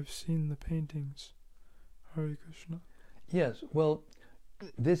me, I've seen the paintings. Hare Krishna. Yes, well,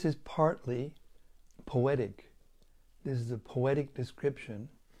 this is partly poetic. This is a poetic description,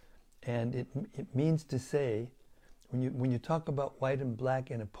 and it means to say When you talk about white and black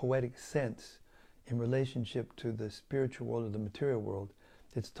in a poetic sense, in relationship to the spiritual world or the material world,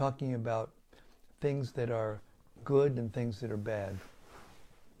 it's talking about things that are good and things that are bad.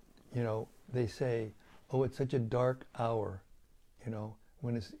 You know, they say, oh, it's such a dark hour, you know,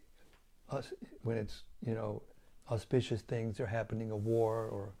 when it's you know, auspicious things are happening, a war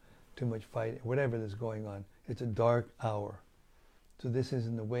or too much fighting, whatever is going on. It's a dark hour. So this is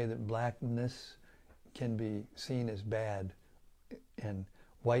in the way that blackness can be seen as bad, and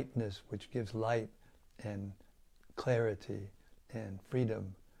whiteness, which gives light and clarity and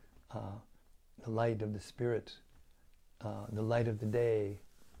freedom, the light of the spirit, the light of the day.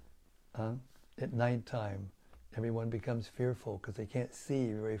 At nighttime, everyone becomes fearful because they can't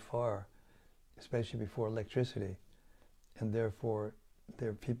see very far, especially before electricity, and therefore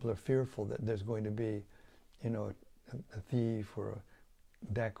people are fearful that there's going to be, you know, a thief or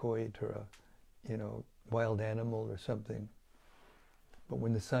a dacoit or a, you know, wild animal or something. But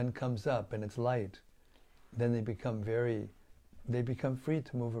when the sun comes up and it's light, then they become free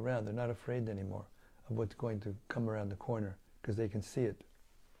to move around. They're not afraid anymore of what's going to come around the corner because they can see it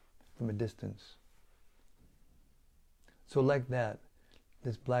from a distance. So like that,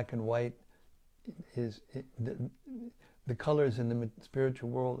 this black and white is the colors in the spiritual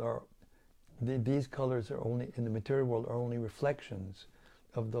world are these colors are only in the material world are only reflections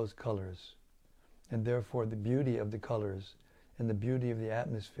of those colors, and therefore the beauty of the colors and the beauty of the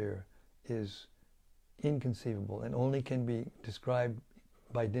atmosphere is inconceivable and only can be described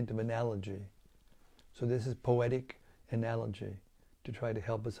by dint of analogy. So this is poetic analogy to try to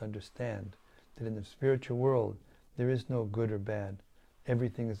help us understand that in the spiritual world there is no good or bad.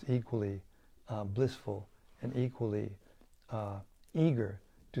 Everything is equally blissful and equally eager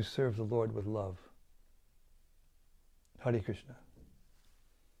to serve the Lord with love. Hare Krishna.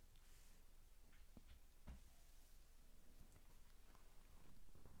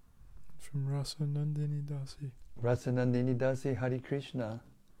 From Rasa Nandini Dasi. Rasa Nandini Dasi, Hare Krishna.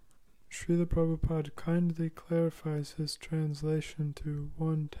 Srila Prabhupada kindly clarifies his translation to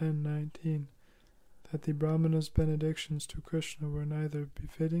 1.10.19 that the Brahmana's benedictions to Krishna were neither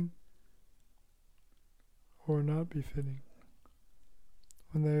befitting or not befitting.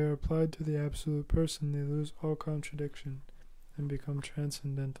 When they are applied to the Absolute Person, they lose all contradiction and become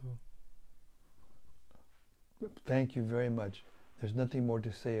transcendental. Thank you very much. There's nothing more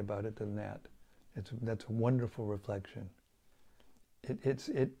to say about it than that. That's a wonderful reflection.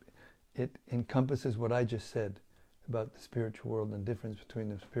 It encompasses what I just said about the spiritual world and the difference between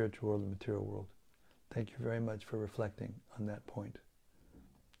the spiritual world and the material world. Thank you very much for reflecting on that point.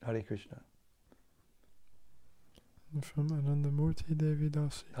 Hare Krishna. From Anandamurti Devi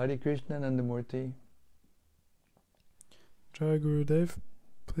Dasi. Hare Krishna, Anandamurti. Jai Gurudev,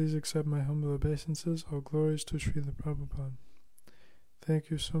 please accept my humble obeisances. All glories to Srila Prabhupada. Thank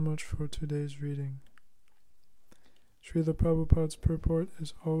you so much for today's reading. Srila Prabhupada's purport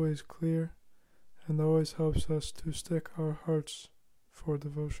is always clear and always helps us to stick our hearts for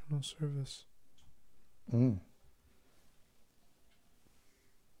devotional service.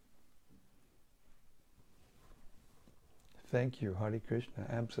 Thank you, Hare Krishna,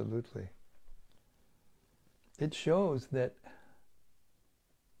 absolutely. It shows that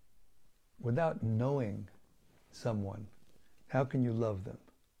without knowing someone, how can you love them?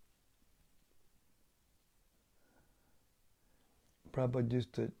 Prabhupada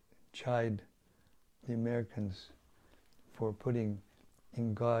used to chide the Americans for putting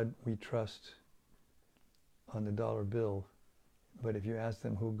 "In God We Trust" on the dollar bill, but if you ask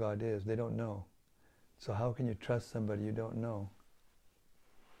them who God is, they don't know. So how can you trust somebody you don't know?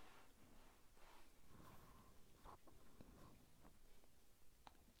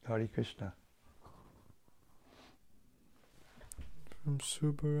 Hare Krishna. From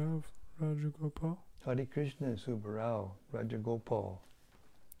Subbarao Rajagopal. Hare Krishna, Subbarao Rajagopal.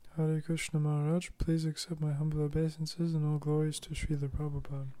 Hare Krishna Maharaj, please accept my humble obeisances and all glories to Srila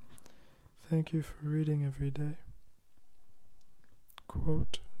Prabhupada. Thank you for reading every day.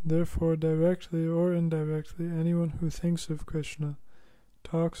 Quote, therefore, directly or indirectly, anyone who thinks of Krishna,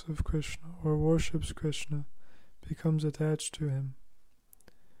 talks of Krishna, or worships Krishna becomes attached to him.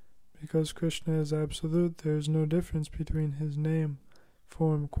 Because Krishna is absolute, there is no difference between his name,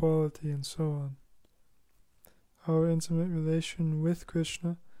 form, quality, and so on. Our intimate relation with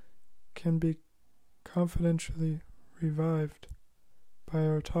Krishna can be confidentially revived by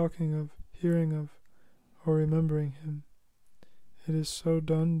our talking of, hearing of, or remembering him. It is so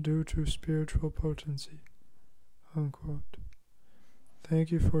done due to spiritual potency. Unquote.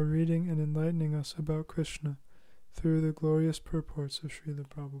 Thank you for reading and enlightening us about Krishna through the glorious purports of Srila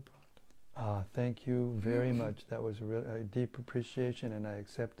Prabhupada. Thank you very much. That was a deep appreciation, and I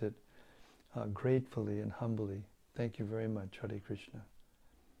accept it gratefully and humbly. Thank you very much. Hare Krishna.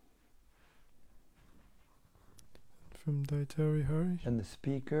 From Daitari Hari. And the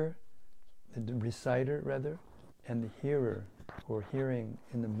speaker, the reciter rather, and the hearer, who are hearing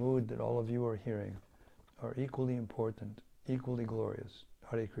in the mood that all of you are hearing, are equally important, equally glorious.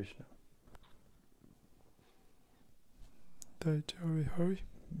 Hare Krishna. Daitari Hari.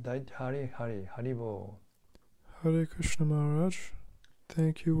 Daitari Hari, Haribo. Hare Krishna Maharaj.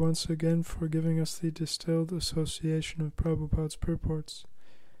 Thank you once again for giving us the distilled association of Prabhupada's purports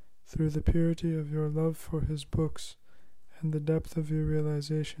through the purity of your love for his books and the depth of your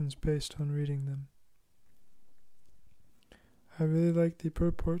realizations based on reading them. I really liked the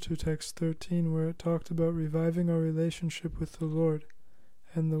purport to text 13 where it talked about reviving our relationship with the Lord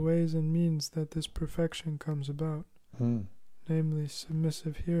and the ways and means that this perfection comes about, namely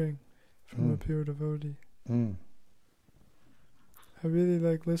submissive hearing from a pure devotee. I really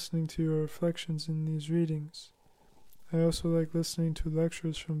like listening to your reflections in these readings. I also like listening to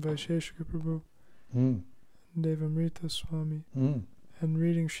lectures from Vaisheshika Prabhu, Devamrita Swami, and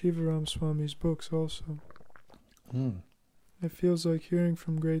reading Shivaram Swami's books also. It feels like hearing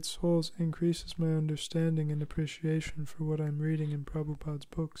from great souls increases my understanding and appreciation for what I'm reading in Prabhupada's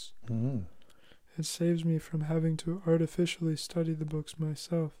books. It saves me from having to artificially study the books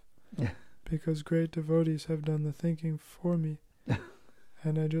myself, because great devotees have done the thinking for me,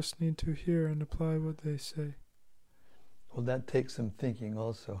 and I just need to hear and apply what they say. Well, that takes some thinking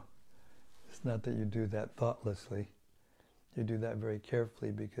also. It's not that you do that thoughtlessly. You do that very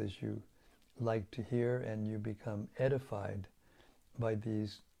carefully because you like to hear and you become edified by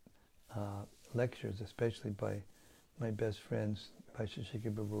these lectures, especially by my best friends,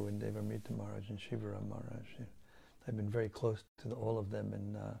 Vaisheshika Prabhu and Devamrita Maharaj and Shivaram Maharaj. I've been very close to all of them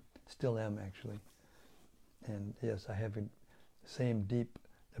and still am actually. And yes, I have the same deep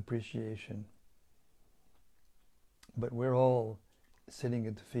appreciation. But we're all sitting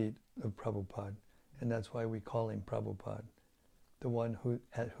at the feet of Prabhupada, and that's why we call him Prabhupada, the one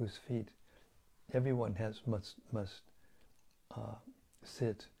at whose feet everyone must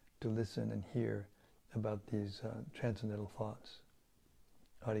sit to listen and hear about these transcendental thoughts.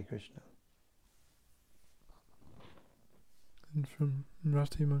 Hare Krishna. And from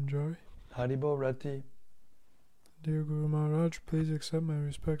Rati Manjari. Haribo Rati. Dear Guru Maharaj, please accept my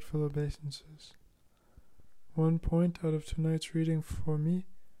respectful obeisances. One point out of tonight's reading for me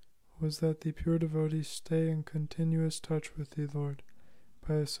was that the pure devotees stay in continuous touch with the Lord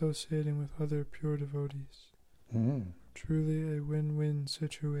by associating with other pure devotees. Truly a win-win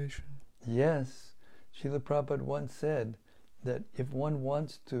situation. Yes, Srila Prabhupada once said that if one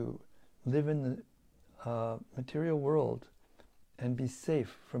wants to live in the material world and be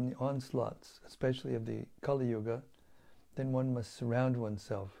safe from the onslaughts, especially of the Kali Yuga, then one must surround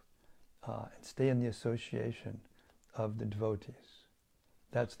oneself and stay in the association of the devotees.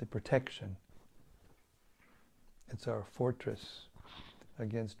 That's the protection. It's our fortress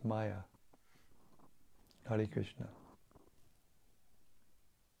against Maya. Hare Krishna.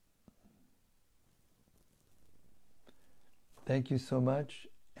 Thank you so much,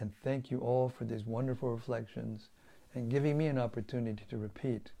 and thank you all for these wonderful reflections and giving me an opportunity to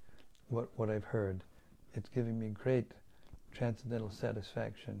repeat what I've heard. It's giving me great transcendental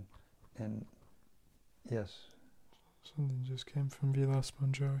satisfaction. And yes. Something just came from Vilas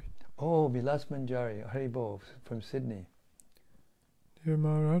Manjari. Oh, Vilas Manjari, Haribo, from Sydney. Dear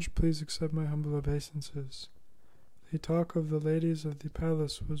Maharaj, please accept my humble obeisances. The talk of the ladies of the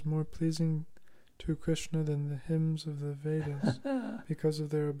palace was more pleasing to Krishna than the hymns of the Vedas because of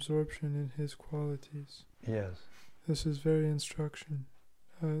their absorption in his qualities. Yes. This is very instructive.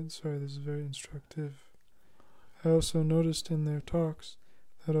 I also noticed in their talks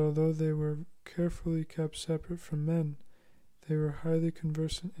that although they were carefully kept separate from men, they were highly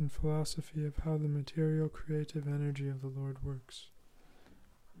conversant in philosophy of how the material creative energy of the Lord works.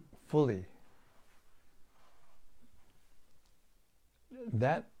 Fully.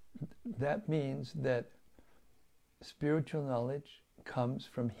 That means that spiritual knowledge comes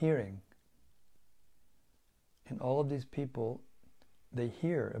from hearing. And all of these people, they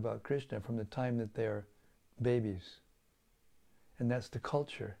hear about Krishna from the time that they're babies. And that's the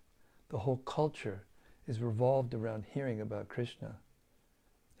culture. The whole culture is revolved around hearing about Krishna.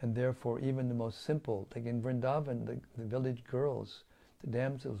 And therefore, even the most simple, like in Vrindavan, the village girls, the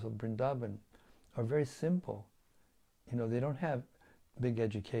damsels of Vrindavan, are very simple. You know, they don't have big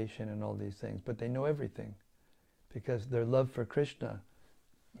education and all these things, but they know everything because their love for Krishna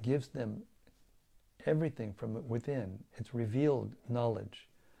gives them everything from within. It's revealed knowledge.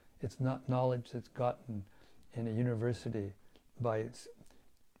 It's not knowledge that's gotten in a university by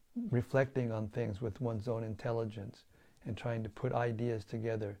reflecting on things with one's own intelligence and trying to put ideas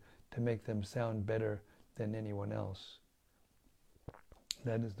together to make them sound better than anyone else.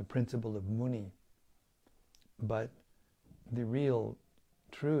 That is the principle of Muni. But the real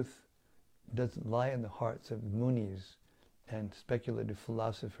truth doesn't lie in the hearts of Munis and speculative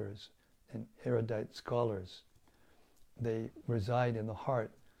philosophers and erudite scholars. They reside in the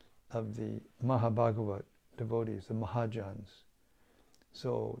heart of the Mahabhagavat devotees, the Mahajans.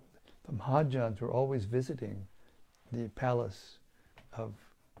 So the Mahajans were always visiting the palace of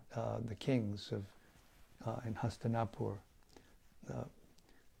the kings of in Hastinapur.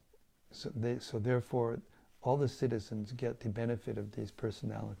 So therefore, all the citizens get the benefit of these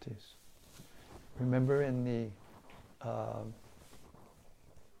personalities. Remember in the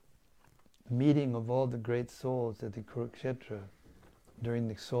meeting of all the great souls at the Kurukshetra during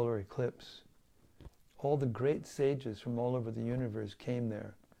the solar eclipse, all the great sages from all over the universe came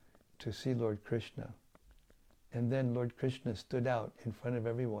there to see Lord Krishna. And then Lord Krishna stood out in front of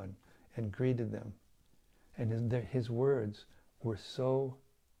everyone and greeted them. And his words were so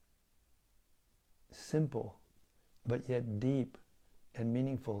simple, but yet deep and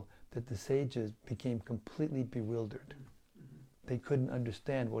meaningful, that the sages became completely bewildered. They couldn't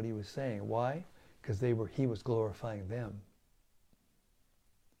understand what he was saying. Why? Because he was glorifying them.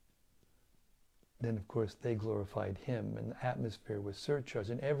 Then, of course, they glorified him, and the atmosphere was surcharged,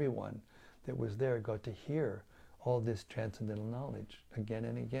 and everyone that was there got to hear all this transcendental knowledge again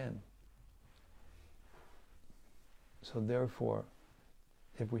and again. So therefore,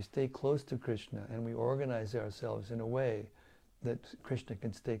 if we stay close to Krishna and we organize ourselves in a way that Krishna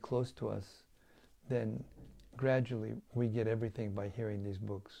can stay close to us, then gradually we get everything by hearing these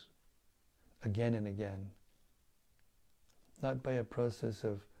books again and again. Not by a process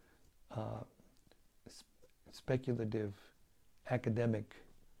of speculative academic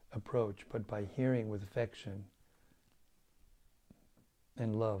approach, but by hearing with affection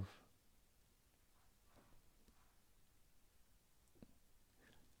and love.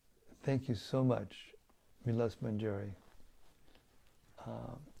 Thank you so much, Vilas Manjari.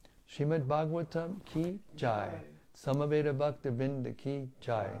 Srimad Bhagavatam ki jai. Samaveda Bhakta Vrinda ki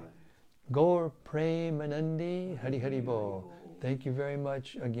jai. Gaur Premanandi Hari Hari Bo. Thank you very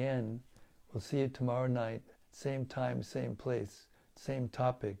much again. We'll see you tomorrow night, same time, same place, same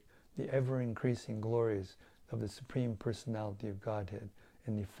topic, the ever-increasing glories of the Supreme Personality of Godhead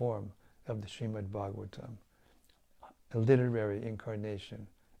in the form of the Srimad Bhagavatam, a literary incarnation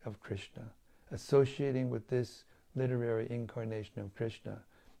of Krishna. Associating with this literary incarnation of Krishna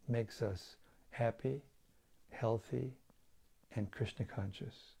makes us happy, healthy, and Krishna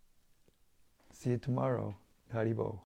conscious. See you tomorrow. Haribo.